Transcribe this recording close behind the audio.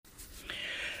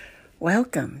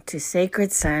Welcome to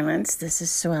Sacred Silence. This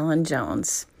is Sue Ellen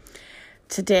Jones.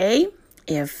 Today,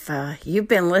 if you've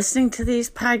been listening to these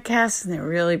podcasts and they're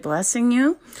really blessing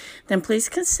you, then please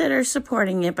consider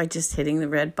supporting it by just hitting the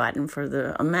red button for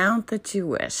the amount that you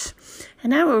wish.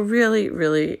 And I will really,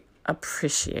 really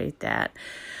appreciate that.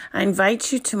 I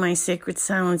invite you to my Sacred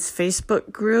Silence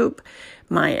Facebook group,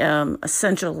 my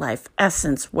Essential Life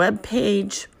Essence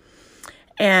webpage,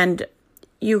 and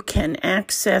you can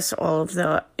access all of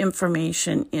the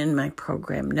information in my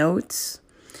program notes.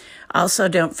 Also,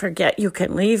 don't forget you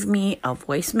can leave me a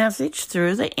voice message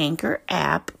through the Anchor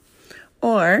app,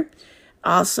 or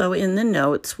also in the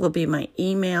notes will be my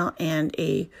email and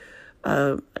a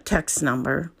text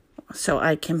number, so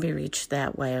I can be reached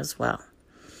that way as well.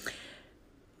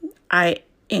 I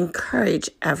encourage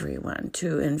everyone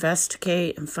to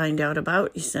investigate and find out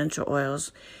about essential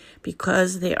oils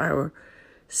because they are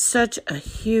such a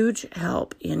huge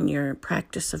help in your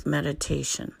practice of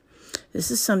meditation.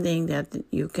 This is something that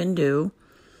you can do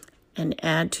and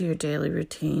add to your daily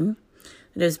routine.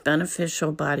 It is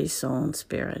beneficial body, soul, and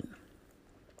spirit.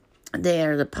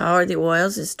 The power of the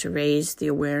oils is to raise the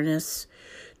awareness,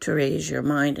 to raise your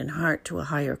mind and heart to a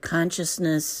higher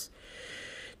consciousness,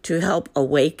 to help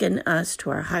awaken us to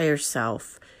our higher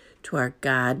self, to our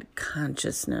God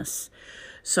consciousness.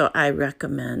 So I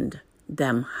recommend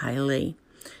them highly.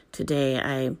 Today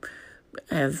I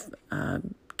have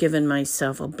given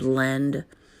myself a blend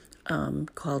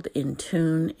called In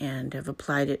Tune and have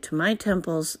applied it to my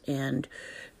temples and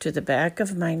to the back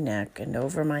of my neck and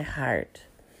over my heart.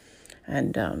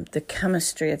 And the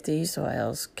chemistry of these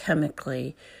oils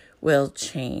chemically will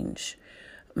change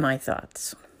my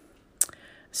thoughts.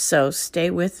 So stay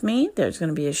with me. There's going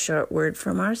to be a short word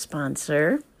from our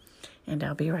sponsor, and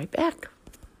I'll be right back.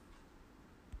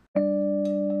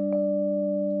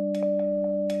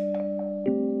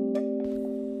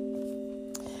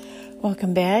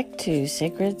 Welcome back to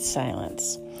Sacred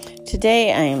Silence.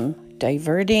 Today I'm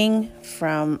diverting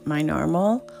from my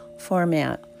normal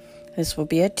format. This will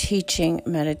be a teaching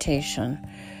meditation.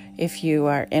 If you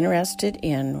are interested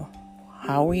in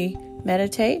how we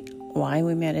meditate, why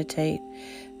we meditate,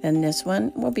 then this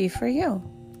one will be for you.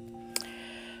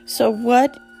 So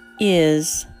what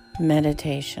is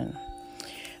meditation?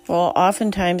 Well,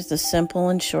 oftentimes the simple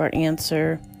and short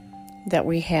answer that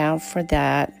we have for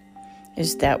that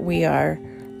is that we are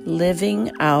living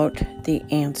out the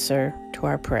answer to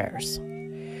our prayers.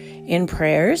 In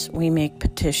prayers, we make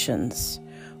petitions.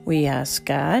 We ask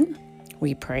God,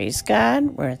 we praise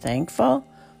God, we're thankful.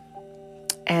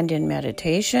 And in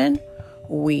meditation,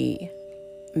 we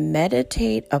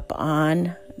meditate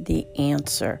upon the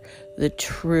answer, the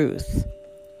truth.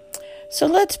 So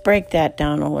let's break that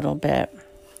down a little bit.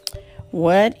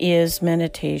 What is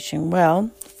meditation?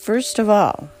 Well, first of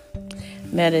all,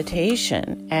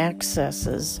 meditation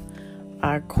accesses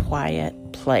our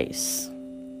quiet place.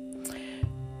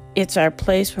 It's our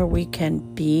place where we can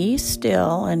be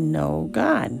still and know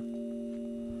God.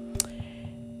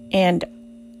 And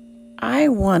I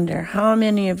wonder how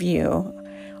many of you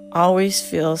always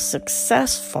feel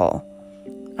successful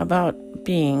about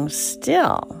being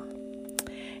still.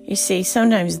 You see,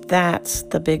 sometimes that's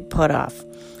the big put-off.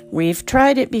 We've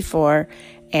tried it before,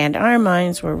 and our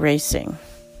minds were racing.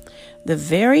 The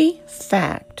very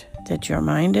fact that your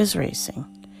mind is racing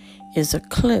is a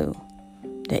clue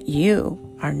that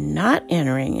you are not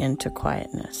entering into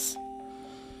quietness.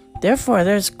 Therefore,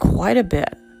 there's quite a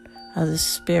bit of the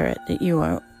spirit that you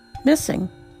are missing.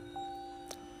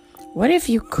 What if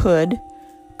you could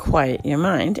quiet your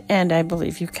mind? And I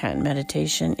believe you can.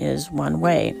 Meditation is one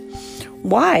way.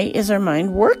 Why is our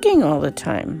mind working all the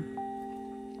time?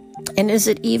 And is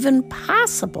it even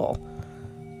possible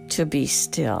to be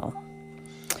still?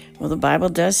 Well, the Bible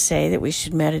does say that we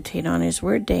should meditate on His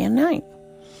Word day and night.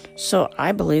 So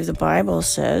I believe the Bible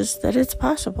says that it's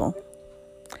possible.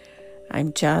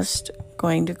 I'm just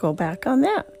going to go back on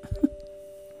that.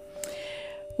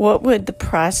 What would the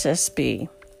process be?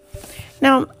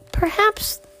 Now,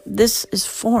 perhaps this is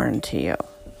foreign to you.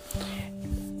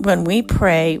 When we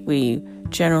pray, we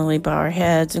generally bow our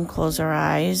heads and close our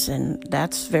eyes, and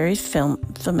that's very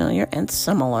familiar and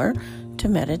similar to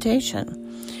meditation.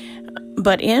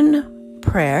 But in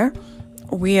prayer,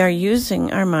 we are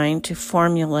using our mind to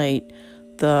formulate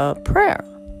the prayer.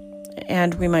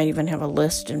 And we might even have a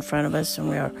list in front of us, and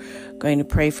we are going to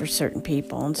pray for certain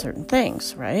people and certain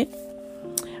things, right?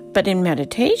 But in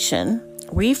meditation,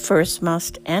 we first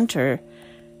must enter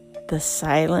the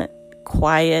silent,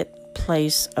 quiet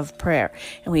place of prayer.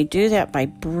 And we do that by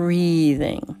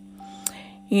breathing.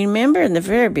 You remember in the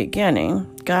very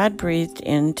beginning, God breathed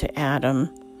into Adam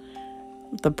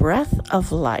the breath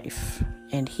of life,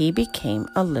 and he became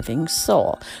a living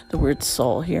soul. The word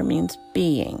soul here means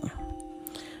being.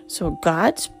 So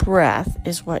God's breath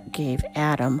is what gave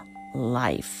Adam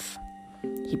life.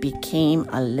 He became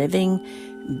a living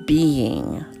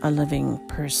being, a living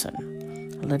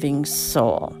person, a living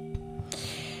soul.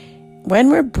 When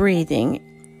we're breathing,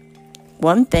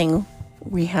 one thing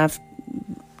we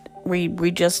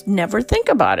just never think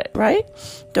about it, right?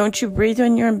 Don't you breathe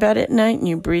when you're in bed at night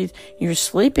and you're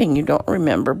sleeping, you don't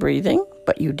remember breathing,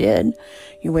 but you did.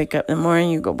 You wake up in the morning,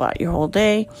 you go about your whole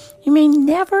day. You may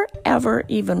never, ever,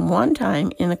 even one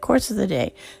time in the course of the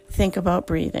day, think about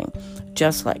breathing.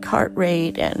 Just like heart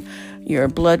rate and your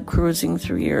blood cruising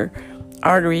through your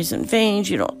arteries and veins,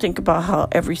 you don't think about how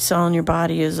every cell in your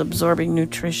body is absorbing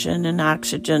nutrition and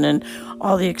oxygen and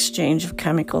all the exchange of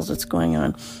chemicals that's going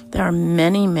on. There are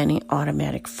many, many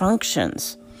automatic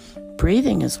functions.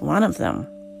 Breathing is one of them.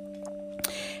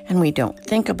 And we don't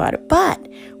think about it. But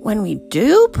when we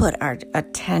do put our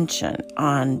attention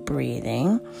on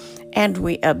breathing and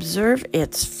we observe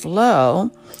its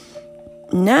flow,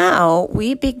 now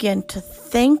we begin to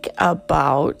think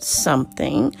about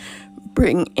something,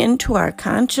 bring into our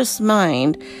conscious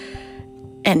mind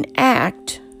an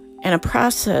act and a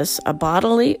process, a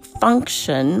bodily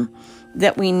function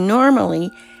that we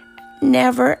normally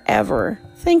never ever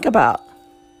think about,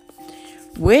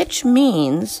 which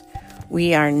means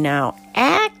we are now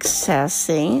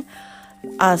accessing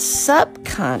a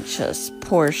subconscious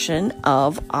portion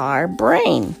of our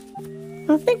brain.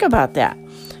 Now think about that.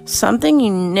 Something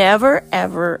you never,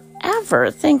 ever, ever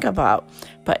think about,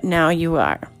 but now you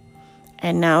are.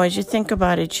 And now as you think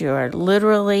about it, you are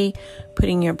literally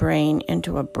putting your brain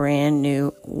into a brand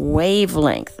new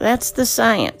wavelength. That's the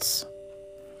science.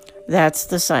 That's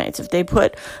the science. If they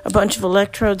put a bunch of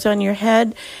electrodes on your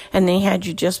head and they had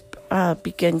you just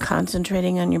begin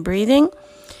concentrating on your breathing,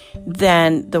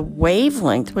 then the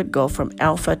wavelength would go from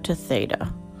alpha to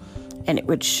theta, and it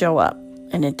would show up,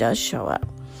 and it does show up.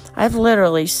 I've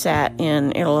literally sat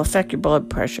in, it'll affect your blood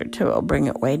pressure too, it'll bring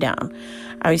it way down.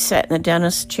 I sat in the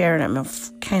dentist chair, and I'm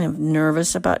kind of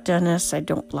nervous about dentists. I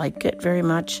don't like it very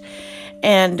much,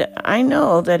 and I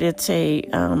know that it's a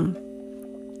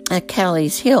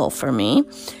Achilles heel for me.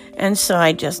 And so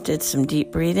I just did some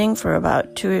deep breathing for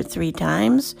about 2 or 3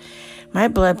 times. My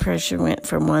blood pressure went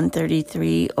from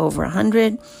 133 over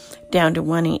 100 down to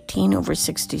 118 over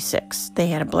 66. They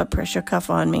had a blood pressure cuff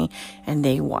on me, and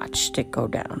they watched it go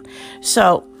down.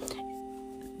 So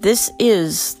this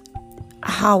is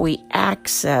how we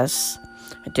access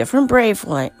a different brain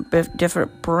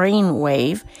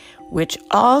wave, which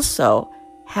also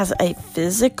has a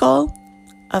physical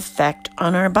effect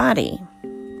on our body.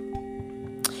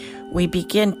 We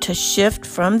begin to shift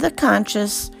from the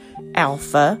conscious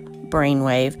alpha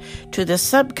brainwave to the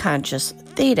subconscious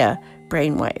theta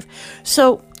brainwave.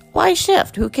 So why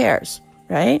shift? Who cares,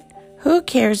 right? Who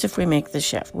cares if we make the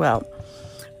shift? Well,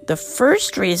 the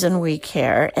first reason we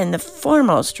care, and the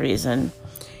foremost reason,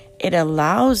 it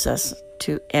allows us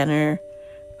to enter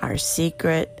our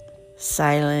secret,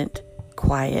 silent,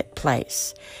 quiet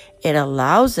place. It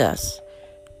allows us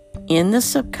in the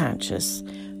subconscious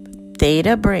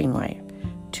theta brainwave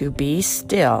to be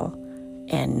still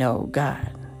and know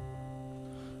God.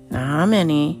 Now, how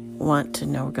many want to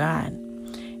know God?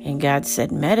 And God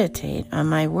said, meditate on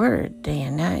my word day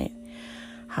and night.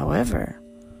 However,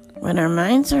 when our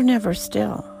minds are never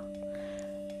still,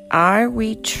 are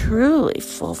we truly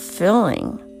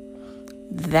fulfilling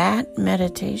that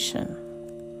meditation?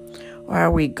 Or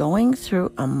are we going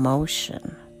through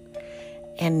emotion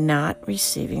and not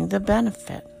receiving the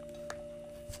benefit?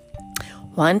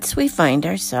 Once we find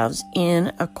ourselves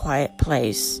in a quiet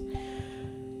place,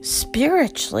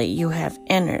 spiritually, you have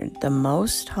entered the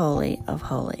most holy of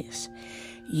holies.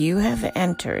 You have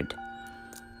entered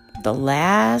the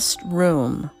last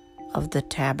room of the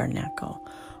tabernacle,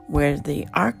 where the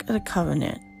Ark of the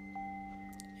Covenant,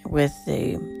 with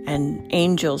the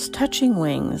angels touching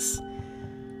wings,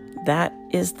 that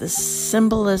is the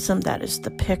symbolism, that is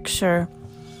the picture.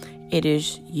 It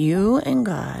is you and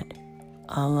God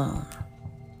alone.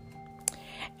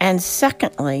 And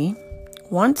secondly,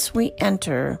 once we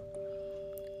enter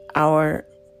our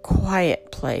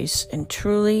quiet place and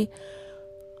truly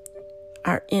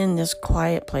are in this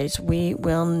quiet place, we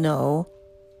will know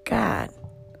God.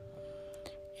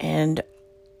 And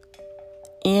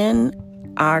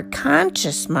in our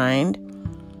conscious mind,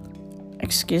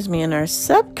 in our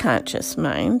subconscious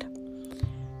mind,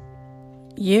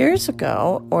 years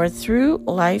ago or through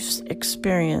life's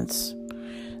experience,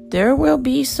 there will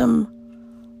be some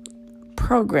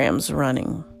programs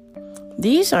running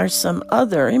These are some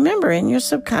other, remember, in your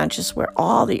subconscious where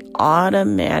all the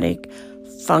automatic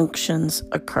functions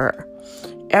occur.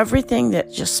 Everything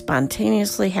that just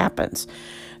spontaneously happens.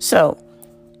 So,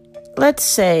 let's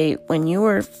say when you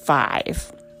were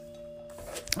 5,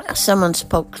 someone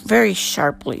spoke very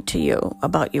sharply to you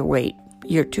about your weight.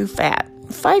 You're too fat.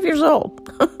 5 years old.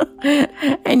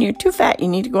 And you're too fat. You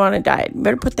need to go on a diet. You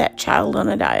better put that child on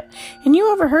a diet. And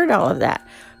you overheard all of that.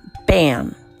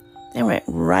 Bam. They went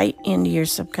right into your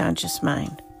subconscious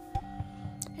mind.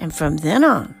 And from then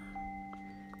on,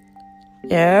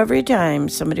 every time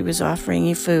somebody was offering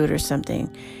you food or something,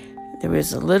 there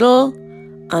was a little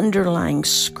underlying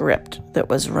script that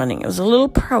was running. It was a little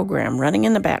program running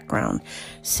in the background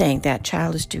saying that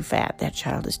child is too fat, that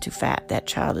child is too fat, that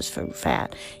child is too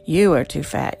fat, you are too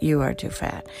fat, you are too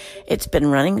fat. It's been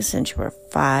running since you were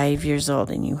 5 years old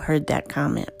and you heard that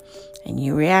comment and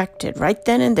you reacted right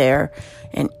then and there.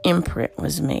 An imprint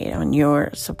was made on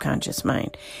your subconscious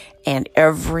mind. And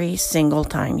every single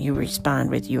time you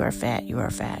respond with, you are fat, you are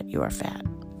fat, you are fat.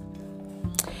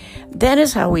 That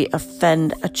is how we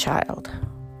offend a child.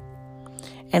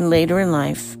 And later in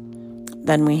life,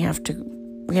 then we have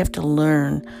to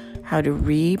learn how to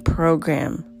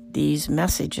reprogram these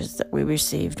messages that we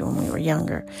received when we were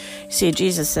younger. See,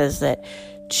 Jesus says that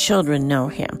children know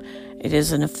him. It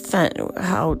is an offense,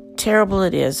 how terrible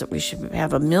it is that we should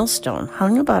have a millstone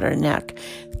hung about our neck,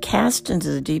 cast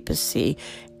into the deepest sea.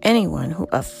 Anyone who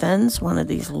offends one of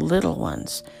these little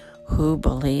ones who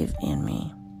believe in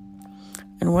me.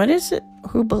 And what is it,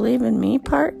 who believe in me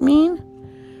part mean?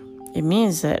 It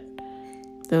means that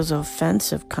those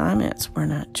offensive comments were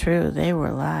not true. They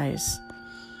were lies.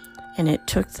 And it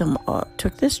took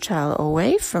this child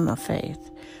away from a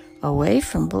faith, away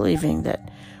from believing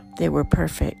that they were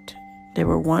perfect. They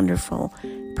were wonderful,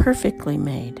 perfectly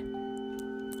made.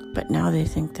 But now they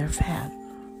think they're fat.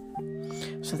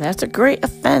 So that's a great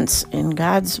offense in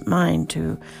God's mind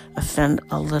to offend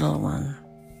a little one.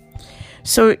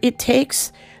 So it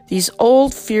takes these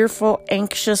old, fearful,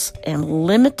 anxious, and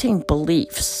limiting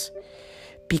beliefs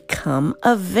become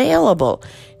available.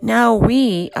 Now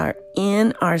we are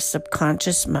in our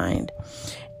subconscious mind,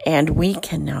 and we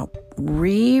can now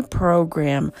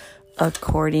reprogram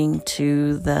according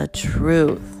to the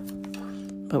truth.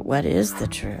 But what is the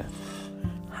truth?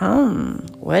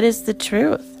 What is the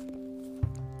truth?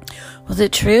 Well, the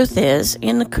truth is,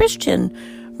 in the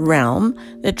Christian realm,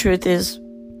 the truth is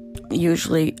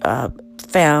usually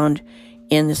found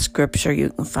in the scripture. You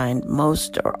can find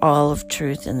most or all of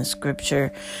truth in the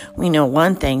scripture. We know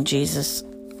one thing, Jesus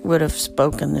would have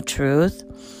spoken the truth,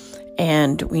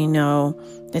 and we know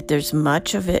that there's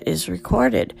much of it is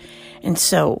recorded. And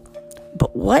so,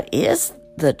 but what is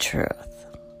the truth?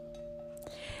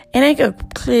 And I go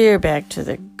clear back to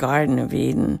the Garden of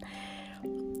Eden.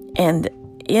 And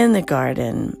in the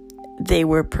garden, they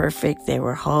were perfect, they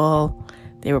were whole,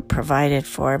 they were provided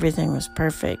for, everything was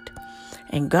perfect.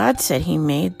 And God said he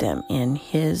made them in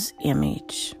his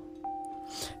image.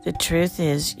 The truth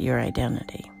is your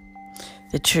identity.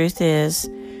 The truth is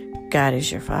God is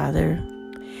your Father.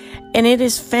 And it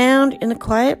is found in a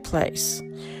quiet place.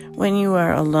 When you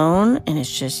are alone and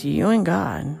it's just you and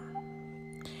God,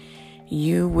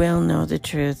 you will know the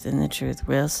truth, and the truth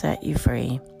will set you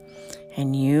free.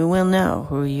 And you will know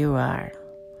who you are.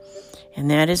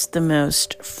 And that is the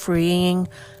most freeing,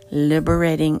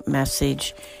 liberating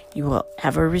message you will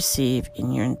ever receive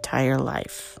in your entire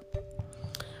life.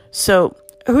 So,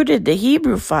 who did the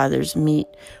Hebrew fathers meet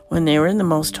when they were in the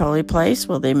most holy place?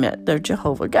 Well, they met their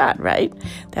Jehovah God, right?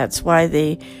 That's why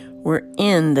they were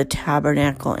in the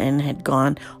tabernacle and had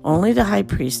gone. Only the high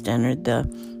priest entered the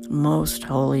most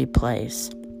holy place,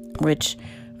 which,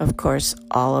 of course,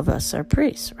 all of us are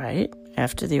priests, right?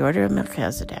 After the order of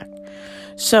Melchizedek.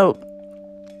 So,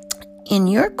 in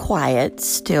your quiet,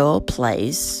 still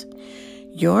place,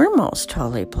 your most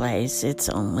holy place, it's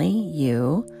only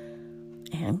you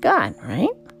and God, right?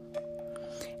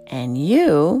 And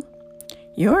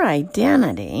your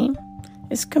identity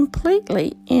is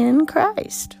completely in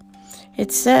Christ.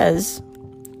 It says,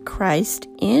 Christ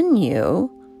in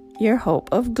you, your hope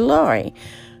of glory.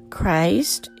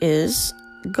 Christ is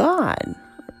God.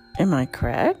 Am I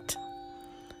correct?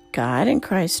 God and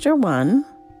Christ are one.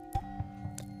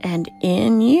 And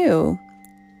in you,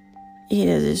 it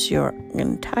is your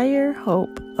entire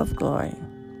hope of glory.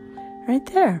 Right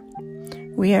there.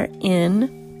 We are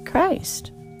in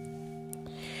Christ.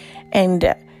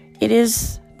 And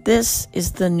this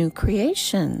is the new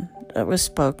creation that was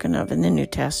spoken of in the New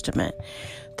Testament.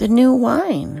 The new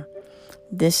wine.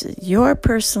 This is your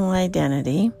personal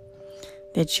identity,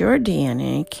 that your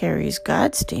DNA carries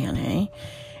God's DNA,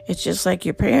 It's just like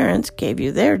your parents gave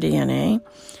you their DNA.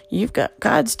 You've got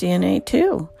God's DNA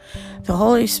too. The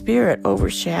Holy Spirit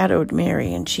overshadowed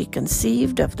Mary, and she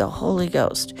conceived of the Holy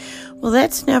Ghost. Well,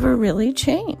 that's never really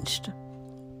changed.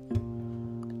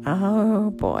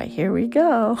 Oh boy, here we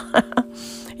go.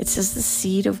 It says the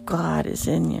seed of God is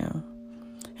in you,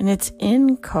 and it's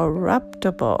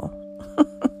incorruptible.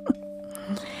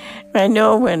 I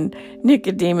know when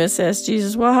Nicodemus asked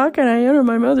Jesus, well, how can I enter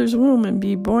my mother's womb and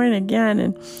be born again?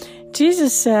 And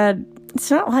Jesus said, it's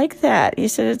not like that. He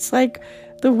said, it's like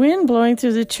the wind blowing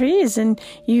through the trees, and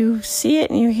you see it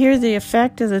and you hear the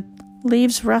effect of the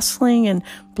leaves rustling and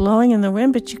blowing in the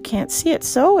wind, but you can't see it.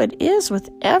 So it is with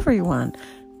everyone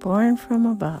born from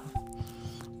above.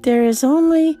 There is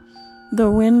only the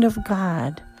wind of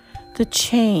God, the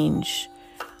change,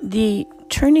 the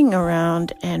turning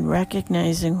around and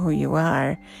recognizing who you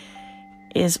are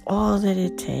is all that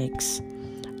it takes.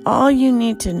 All you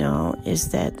need to know is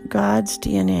that God's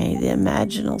DNA, the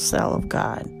imaginal cell of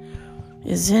God,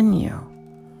 is in you,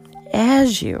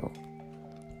 as you.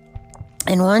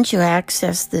 And once you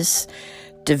access this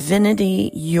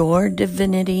divinity, your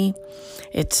divinity,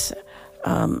 it's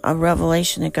a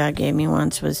revelation that God gave me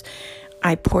once was,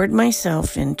 I poured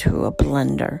myself into a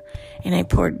blender, and I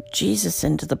poured Jesus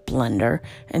into the blender,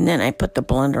 and then I put the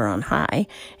blender on high,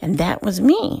 and that was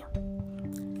me.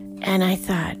 And I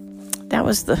thought, that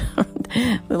was the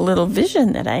little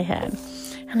vision that I had.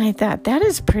 And I thought, that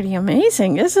is pretty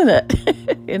amazing, isn't it?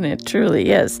 And it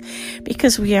truly is,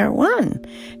 because we are one.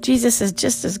 Jesus says,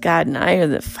 just as God and I or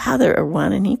the Father are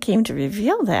one, and he came to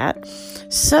reveal that,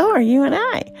 so are you and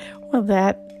I. Well,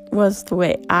 that was the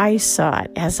way I saw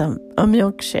it, as a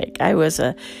milkshake. I was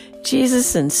a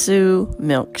Jesus and Sue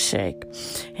milkshake.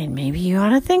 And maybe you ought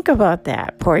to think about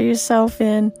that. Pour yourself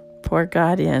in, pour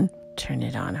God in, turn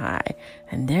it on high.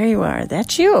 And there you are.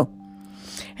 That's you.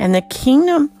 And the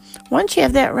kingdom, once you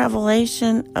have that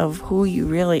revelation of who you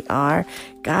really are,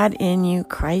 God in you,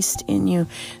 Christ in you,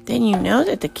 then you know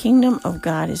that the kingdom of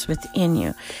God is within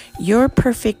you. Your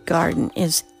perfect garden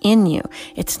is in you.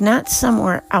 It's not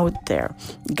somewhere out there.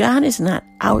 God is not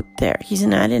out there. He's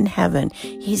not in heaven.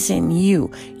 He's in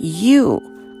you. You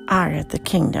are the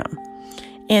kingdom.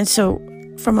 And so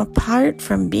apart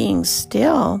from being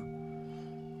still,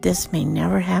 this may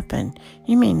never happen.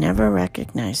 You may never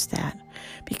recognize that,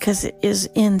 because it is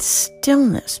in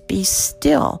stillness, be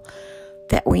still,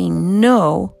 that we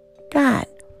know God.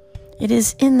 It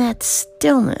is in that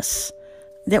stillness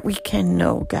that we can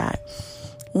know God.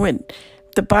 When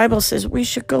the Bible says we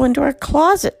should go into our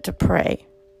closet to pray,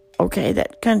 okay,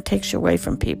 that kind of takes you away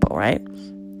from people, right?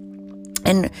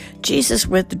 And Jesus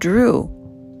withdrew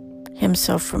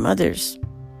himself from others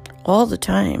all the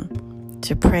time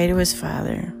to pray to his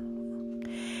Father.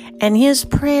 And his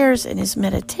prayers and his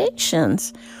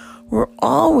meditations were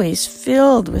always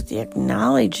filled with the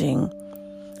acknowledging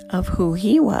of who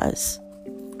he was.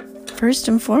 First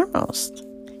and foremost,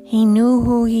 he knew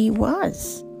who he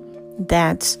was.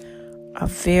 That's a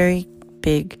very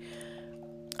big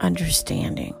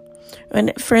understanding.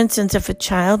 And for instance, if a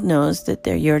child knows that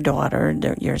they're your daughter,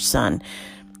 they're your son,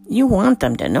 you want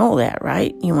them to know that,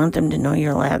 right? You want them to know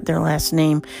their last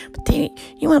name, but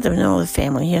you want them to know the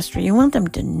family history. You want them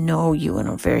to know you in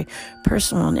a very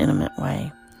personal and intimate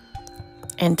way,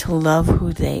 and to love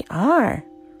who they are.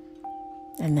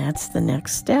 And that's the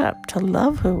next step, to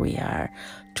love who we are,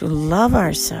 to love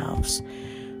ourselves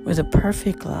with a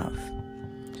perfect love.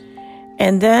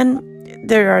 And then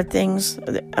there are things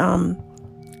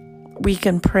we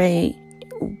can pray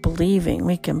believing.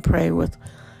 We can pray with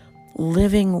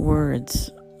living words.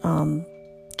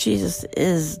 Jesus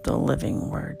is the living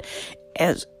word.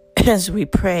 As we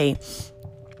pray,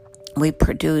 we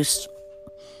produce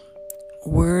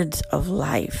words of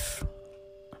life.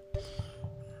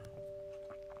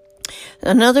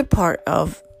 Another part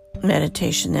of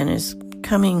meditation then is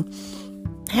having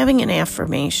an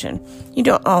affirmation. You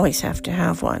don't always have to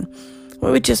have one. It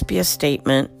would just be a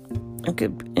statement.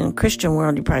 In the Christian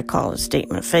world, you probably call it a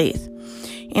statement of faith.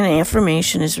 And an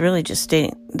affirmation is really just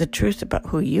stating the truth about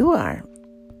who you are.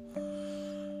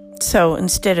 So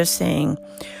instead of saying,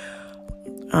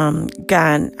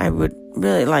 God, I would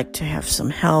really like to have some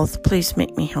health. Please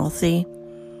make me healthy.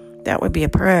 That would be a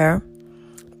prayer.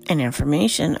 An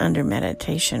affirmation under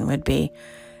meditation would be,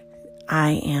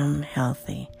 I am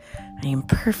healthy. I am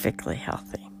perfectly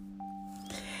healthy.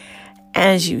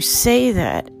 As you say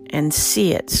that and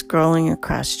see it scrolling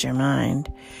across your mind,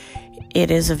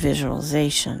 it is a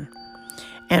visualization.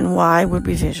 And why would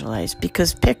we visualize?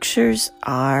 Because pictures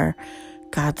are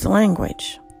God's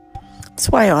language. That's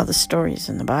why all the stories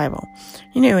in the Bible.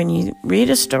 When you read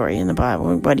a story in the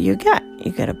Bible, what do you get?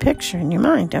 You get a picture in your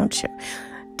mind, don't you?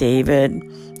 David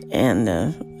and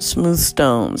the smooth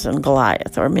stones and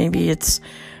Goliath, or maybe it's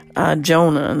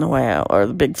Jonah and the whale, or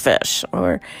the big fish,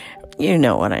 or you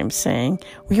know what I'm saying.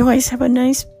 We always have a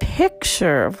nice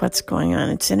picture of what's going on.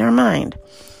 It's in our mind.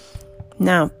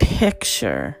 Now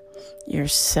picture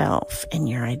yourself and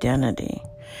your identity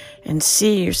and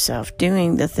see yourself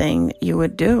doing the thing that you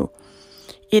would do.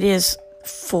 It is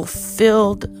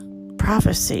fulfilled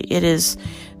prophecy. It is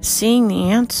seeing the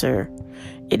answer.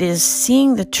 It is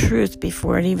seeing the truth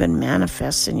before it even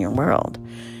manifests in your world.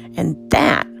 And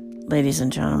that, ladies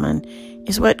and gentlemen,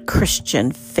 is what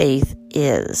Christian faith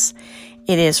is.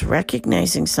 It is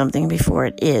recognizing something before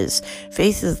it is.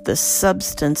 Faith is the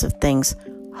substance of things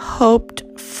hoped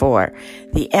for,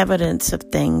 the evidence of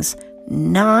things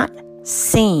not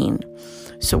seen.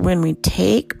 So when we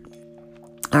take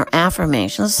our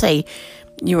affirmation, let's say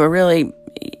you were really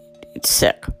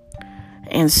sick,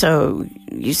 and so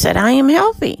you said, I am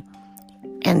healthy.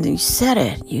 And you said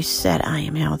it. You said, I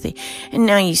am healthy. And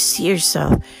now you see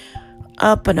yourself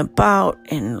up and about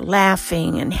and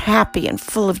laughing and happy and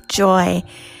full of joy,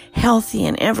 healthy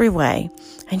in every way.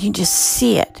 And you just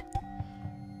see it.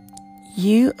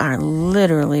 You are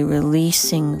literally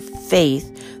releasing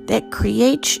faith that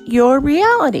creates your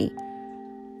reality.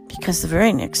 Because the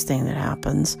very next thing that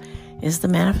happens is the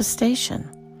manifestation.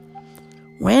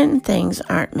 When things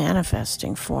aren't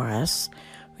manifesting for us,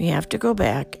 we have to go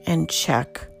back and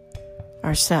check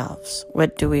ourselves.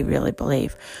 What do we really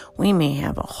believe? We may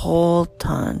have a whole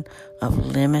ton of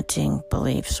limiting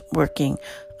beliefs working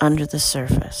under the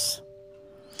surface.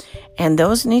 And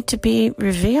those need to be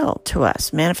revealed to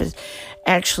us.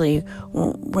 Actually,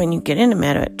 when you get into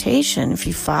meditation, if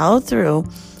you follow through,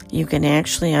 you can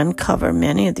actually uncover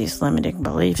many of these limiting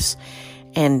beliefs,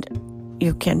 and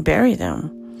you can bury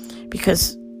them,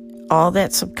 because all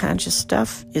that subconscious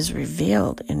stuff is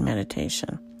revealed in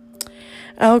meditation.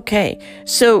 Okay,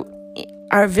 so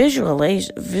our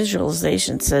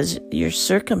visualization says your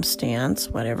circumstance,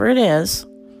 whatever it is,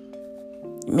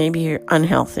 maybe you're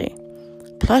unhealthy,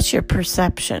 plus your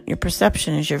perception. Your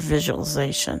perception is your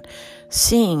visualization,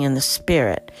 seeing in the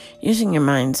spirit, using your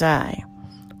mind's eye,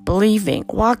 believing,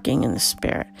 walking in the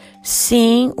spirit,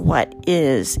 seeing what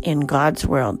is in God's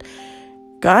world.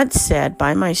 God said,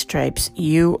 by my stripes,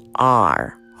 you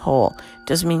are whole.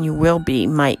 Doesn't mean you will be,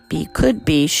 might be, could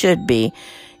be, should be.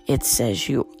 It says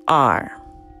you are.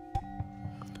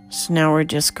 So now we're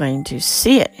just going to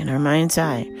see it in our mind's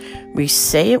eye. We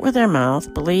say it with our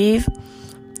mouth, believe,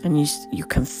 and you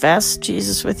confess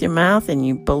Jesus with your mouth, and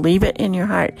you believe it in your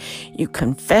heart. You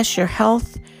confess your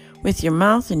health with your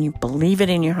mouth, and you believe it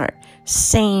in your heart.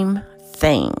 Same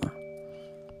thing.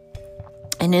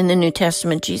 And in the New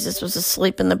Testament, Jesus was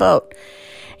asleep in the boat,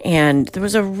 and there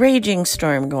was a raging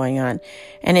storm going on.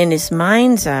 And in his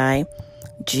mind's eye,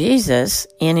 Jesus,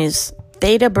 in his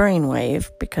theta brainwave,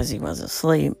 because he was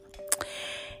asleep,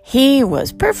 he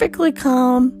was perfectly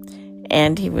calm,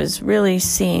 and he was really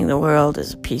seeing the world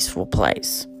as a peaceful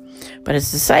place. But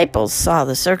his disciples saw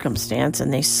the circumstance,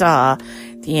 and they saw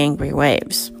the angry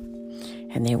waves.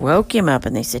 And they woke him up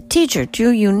and they said, Teacher,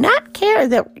 do you not care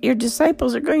that your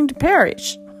disciples are going to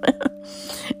perish?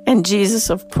 And Jesus,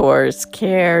 of course,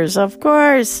 cares. Of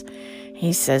course.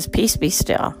 He says, peace be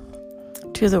still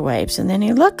to the waves. And then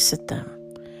he looks at them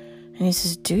and he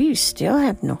says, do you still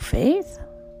have no faith?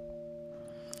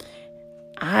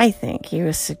 I think he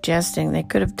was suggesting they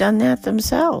could have done that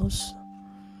themselves.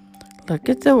 Look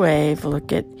at the wave,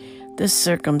 look at the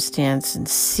circumstance and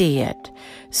see it.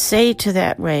 Say to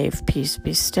that wave, peace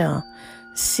be still.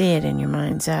 See it in your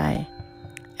mind's eye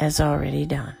as already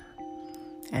done.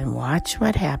 And watch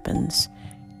what happens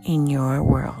in your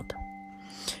world.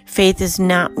 Faith is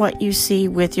not what you see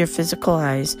with your physical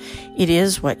eyes. It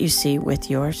is what you see with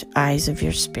your eyes of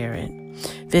your spirit.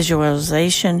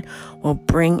 Visualization will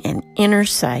bring an inner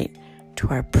sight to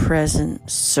our present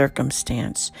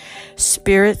circumstance.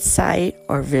 Spirit sight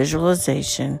or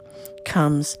visualization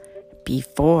comes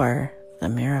before the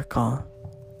miracle.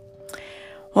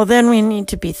 Well, then we need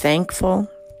to be thankful.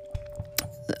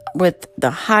 With the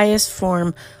highest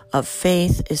form of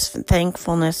faith is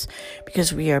thankfulness,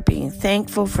 because we are being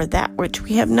thankful for that which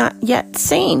we have not yet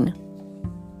seen.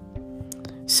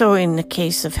 So in the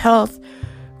case of health,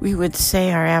 we would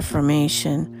say our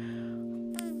affirmation,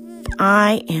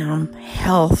 I am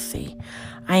healthy.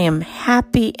 I am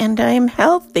happy and I am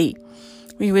healthy.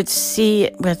 We would see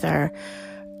it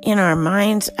in our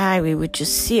mind's eye, we would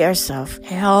just see ourselves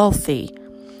healthy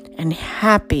and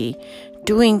happy,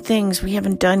 doing things we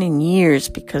haven't done in years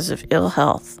because of ill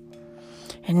health.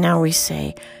 And now we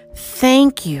say,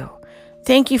 thank you.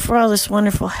 Thank you for all this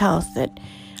wonderful health that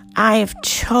I have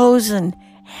chosen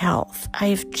health. I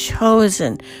have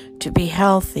chosen to be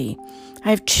healthy.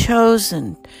 I've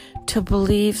chosen to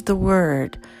believe the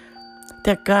word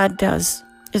that God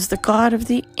is the God of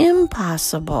the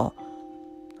impossible.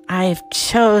 I have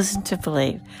chosen to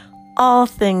believe all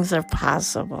things are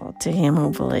possible to him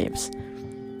who believes.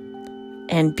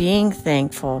 And being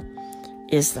thankful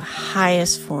is the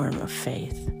highest form of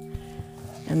faith.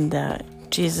 And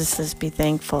Jesus says, be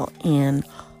thankful in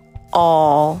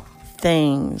all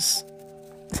things.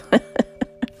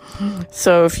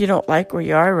 So if you don't like where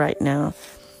you are right now,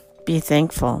 be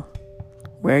thankful.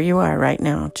 Where you are right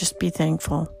now, just be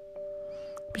thankful.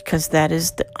 Because that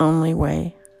is the only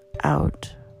way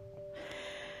out.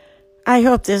 I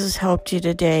hope this has helped you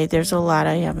today. There's a lot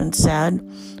I haven't said.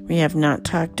 We have not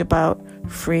talked about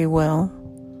free will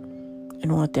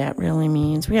and what that really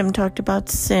means. We haven't talked about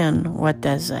sin. What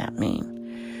does that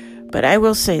mean? But I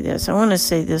will say this. I want to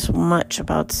say this much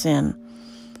about sin.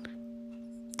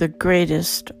 The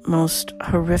greatest, most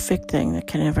horrific thing that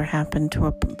can ever happen to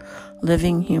a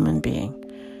living human being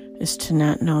is to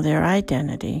not know their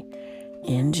identity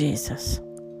in Jesus.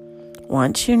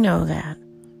 Once you know that,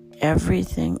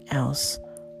 everything else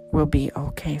will be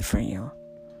okay for you.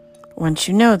 Once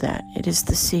you know that, it is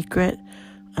the secret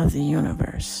of the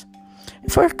universe.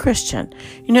 For a Christian,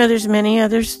 there's many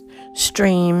other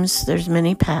streams, there's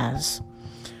many paths.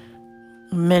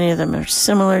 Many of them are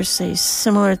similar, say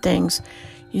similar things,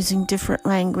 using different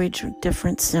language or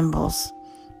different symbols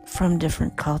from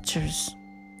different cultures.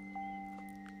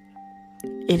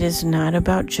 It is not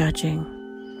about judging.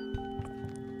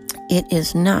 It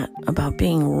is not about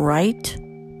being right.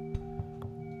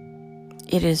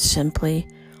 It is simply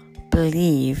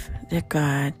believe that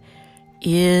God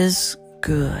is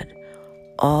good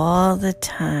all the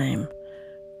time.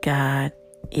 God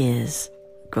is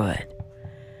good.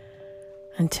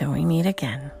 Until we meet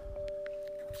again.